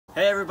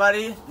Hey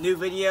everybody, new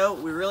video.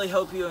 We really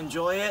hope you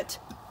enjoy it.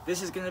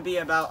 This is going to be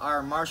about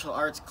our martial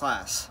arts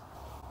class.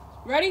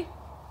 Ready?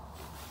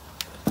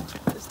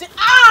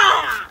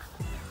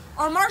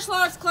 Our martial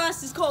arts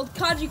class is called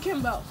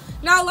kajukenbo.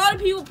 Now a lot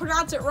of people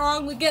pronounce it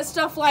wrong. We get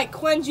stuff like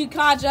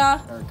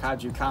kaja Or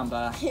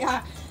kajukenbo.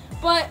 Yeah,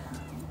 but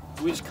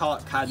we just call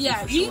it kaju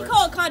for short. You can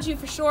call it kaju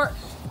for short.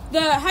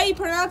 How you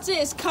pronounce it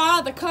is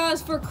ka. The ka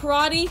is for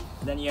karate.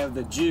 Then you have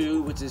the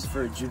ju, which is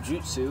for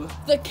jujutsu.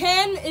 The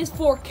ken is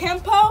for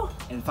kempo.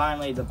 And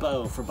finally the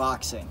bo for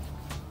boxing.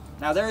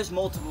 Now there's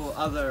multiple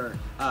other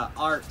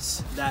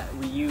arts that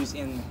we use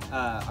in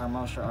our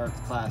martial arts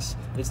class.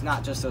 It's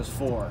not just those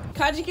four.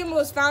 Kajukenbo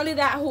was founded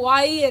at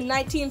Hawaii in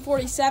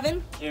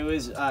 1947. It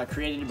was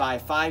created by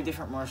 5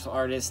 different martial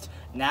artists.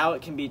 Now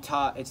it can be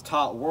taught. It's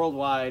taught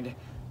worldwide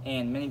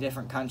in many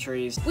different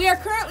countries. We are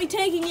currently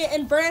taking it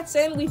in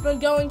Branson. We've been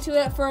going to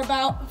it for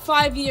about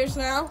 5 years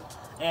now.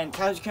 And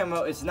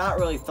kajukenbo is not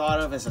really thought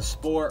of as a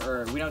sport,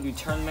 or we don't do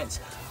tournaments.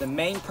 The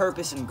main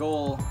purpose and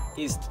goal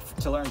is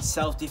to learn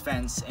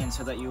self-defense, and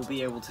so that you'll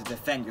be able to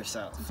defend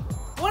yourself.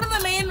 One of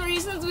the main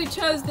reasons we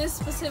chose this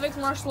specific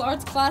martial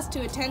arts class to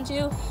attend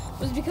to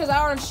was because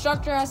our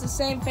instructor has the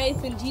same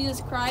faith in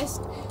Jesus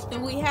Christ that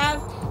we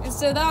have, and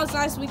so that was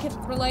nice we could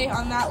relate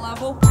on that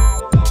level.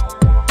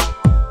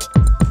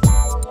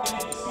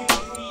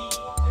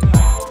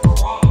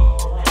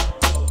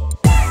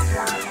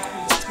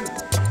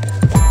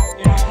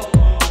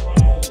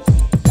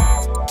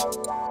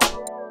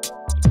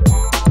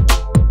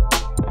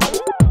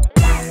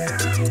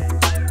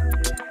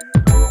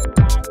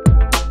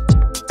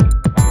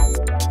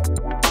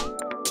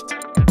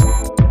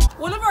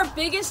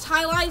 Biggest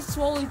highlights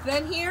while we've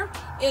been here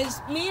is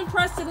me and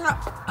Preston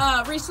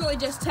recently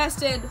just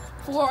tested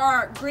for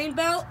our green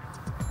belt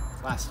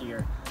last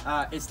year.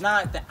 It's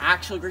not the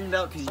actual green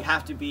belt because you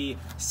have to be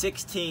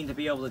 16 to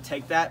be able to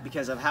take that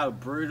because of how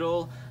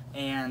brutal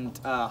and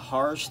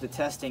harsh the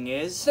testing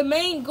is. The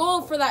main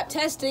goal for that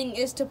testing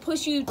is to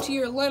push you to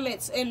your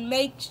limits and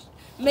make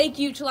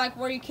you to like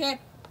where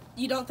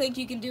you don't think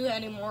you can do it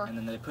anymore. And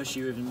then they push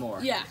you even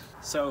more. Yeah.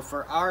 So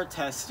for our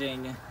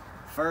testing,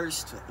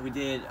 first, we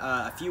did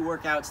a few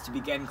workouts to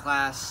begin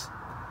class.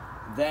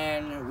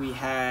 Then we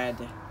had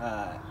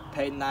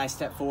Peyton and I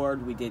step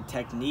forward. We did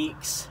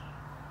techniques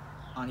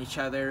on each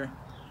other.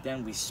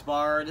 Then we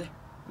sparred.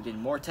 We did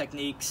more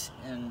techniques,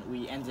 and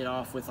we ended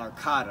off with our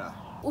kata.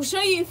 We'll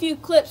show you a few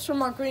clips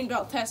from our green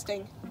belt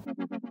testing.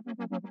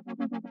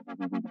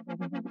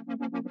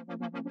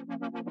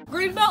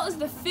 Green belt is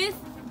the 5th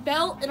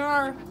belt in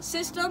our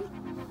system.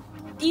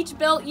 Each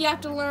belt you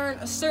have to learn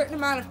a certain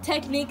amount of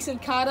techniques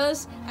and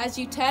katas as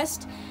you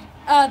test.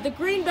 The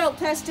green belt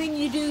testing,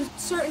 you do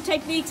certain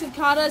techniques and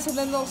katas and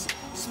then they'll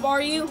spar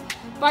you.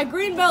 By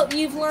green belt,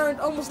 you've learned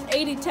almost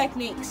 80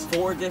 techniques.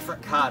 4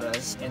 different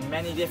katas and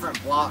many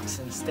different blocks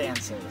and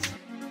stances.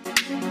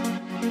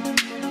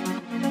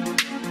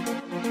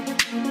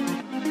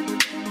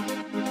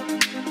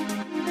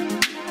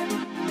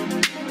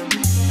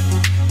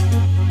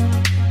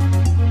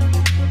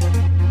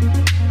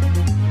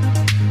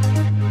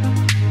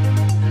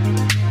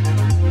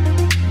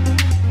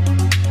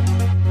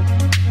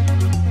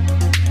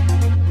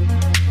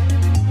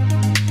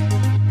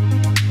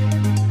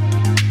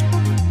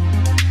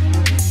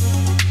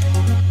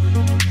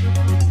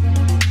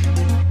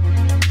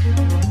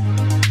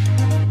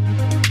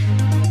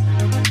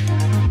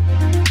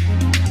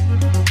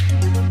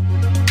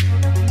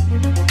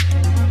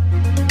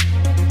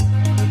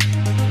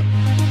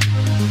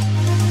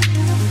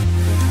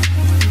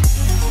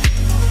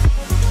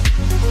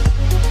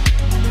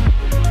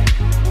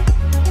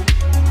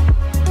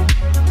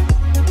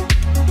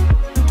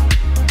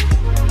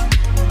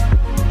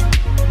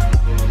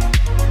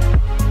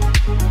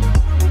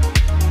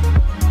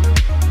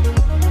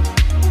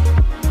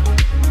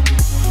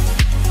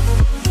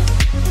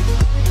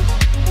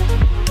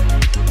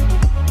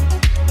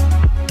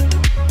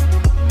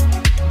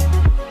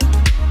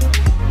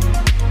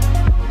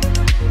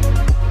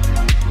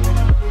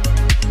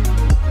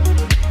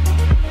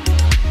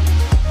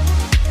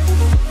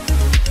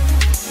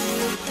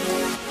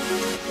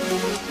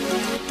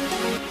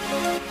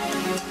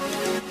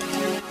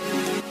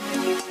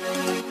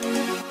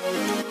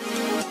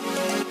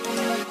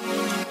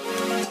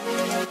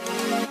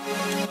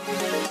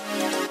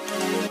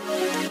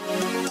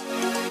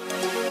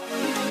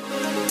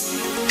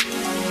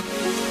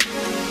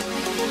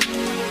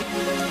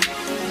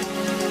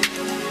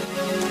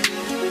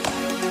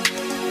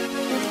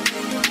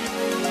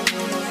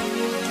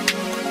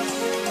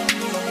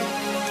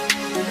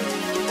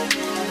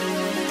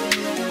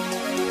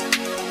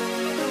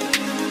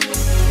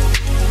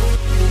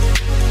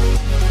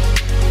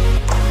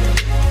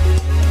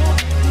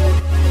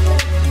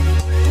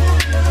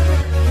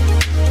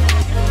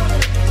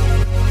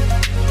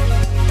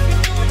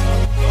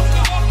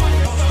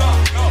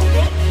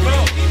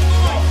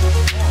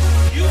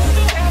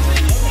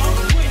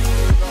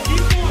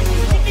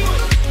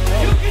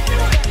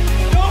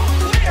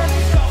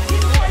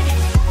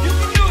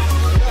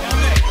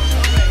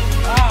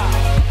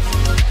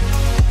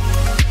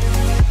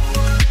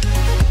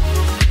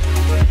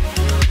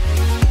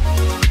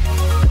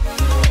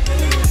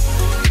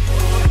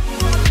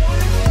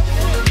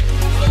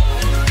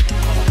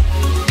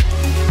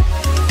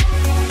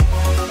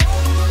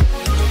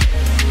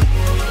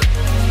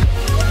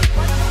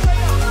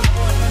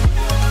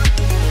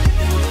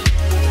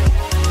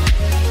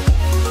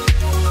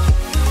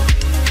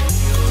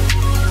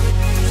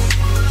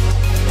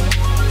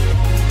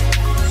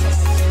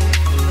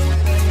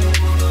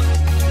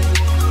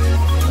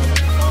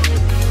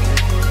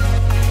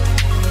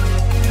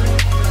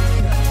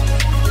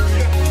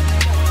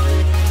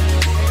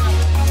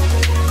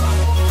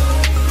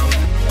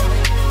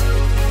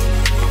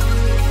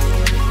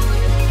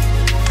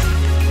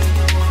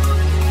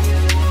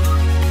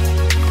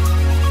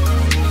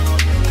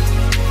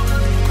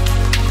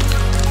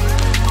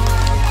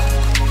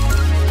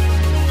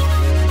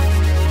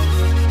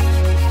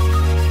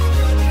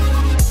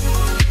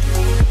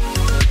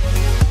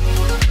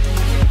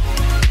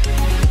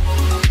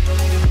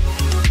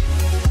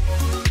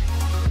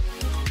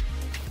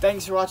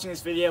 thanks for watching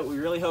this video. We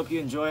really hope you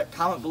enjoy it.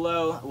 Comment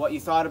below what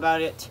you thought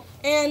about it.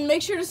 And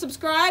make sure to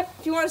subscribe.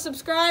 If you want to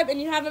subscribe and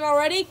you haven't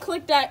already,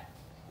 click that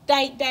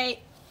date.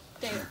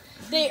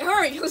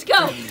 Hurry, let's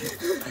go. 3,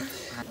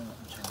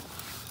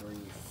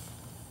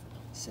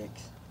 6.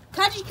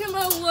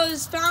 Kajukenbo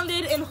was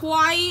founded in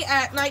Hawaii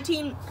at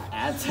 19...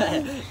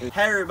 Hey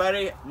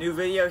everybody, new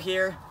video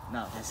here.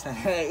 No, that's not,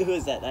 who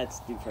is that? That's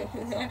Duper.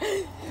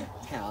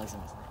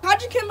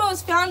 Kajukenbo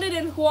was founded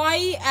in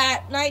Hawaii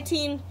at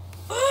 19...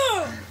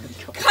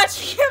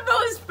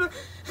 Kajukenbo is...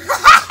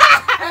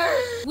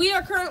 We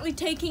are currently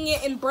taking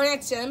it in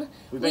Branson.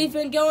 We've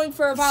been going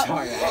for about...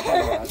 Sorry,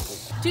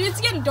 Dude,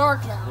 it's getting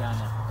dark now. Yeah,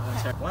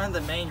 I know. One of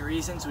the main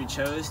reasons we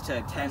chose to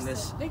attend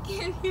this... They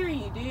can't hear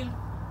you, dude.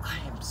 I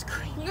am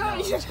screaming. No,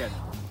 it's good.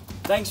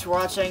 Thanks for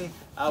watching.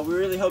 We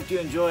really hope you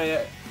enjoy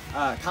it.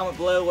 Comment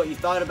below what you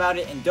thought about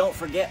it, and don't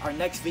forget our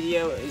next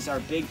video is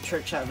our big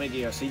trick shot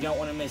video, so you don't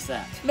want to miss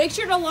that. Make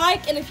sure to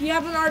like, and if you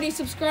haven't already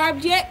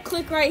subscribed yet,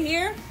 click right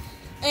here.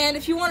 And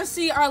if you want to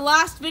see our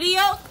last video,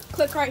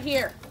 click right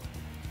here.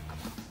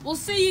 We'll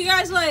see you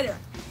guys later.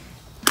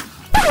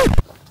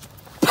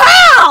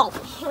 Pow!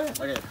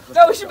 Okay.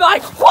 No, we should be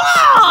like,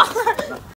 wow!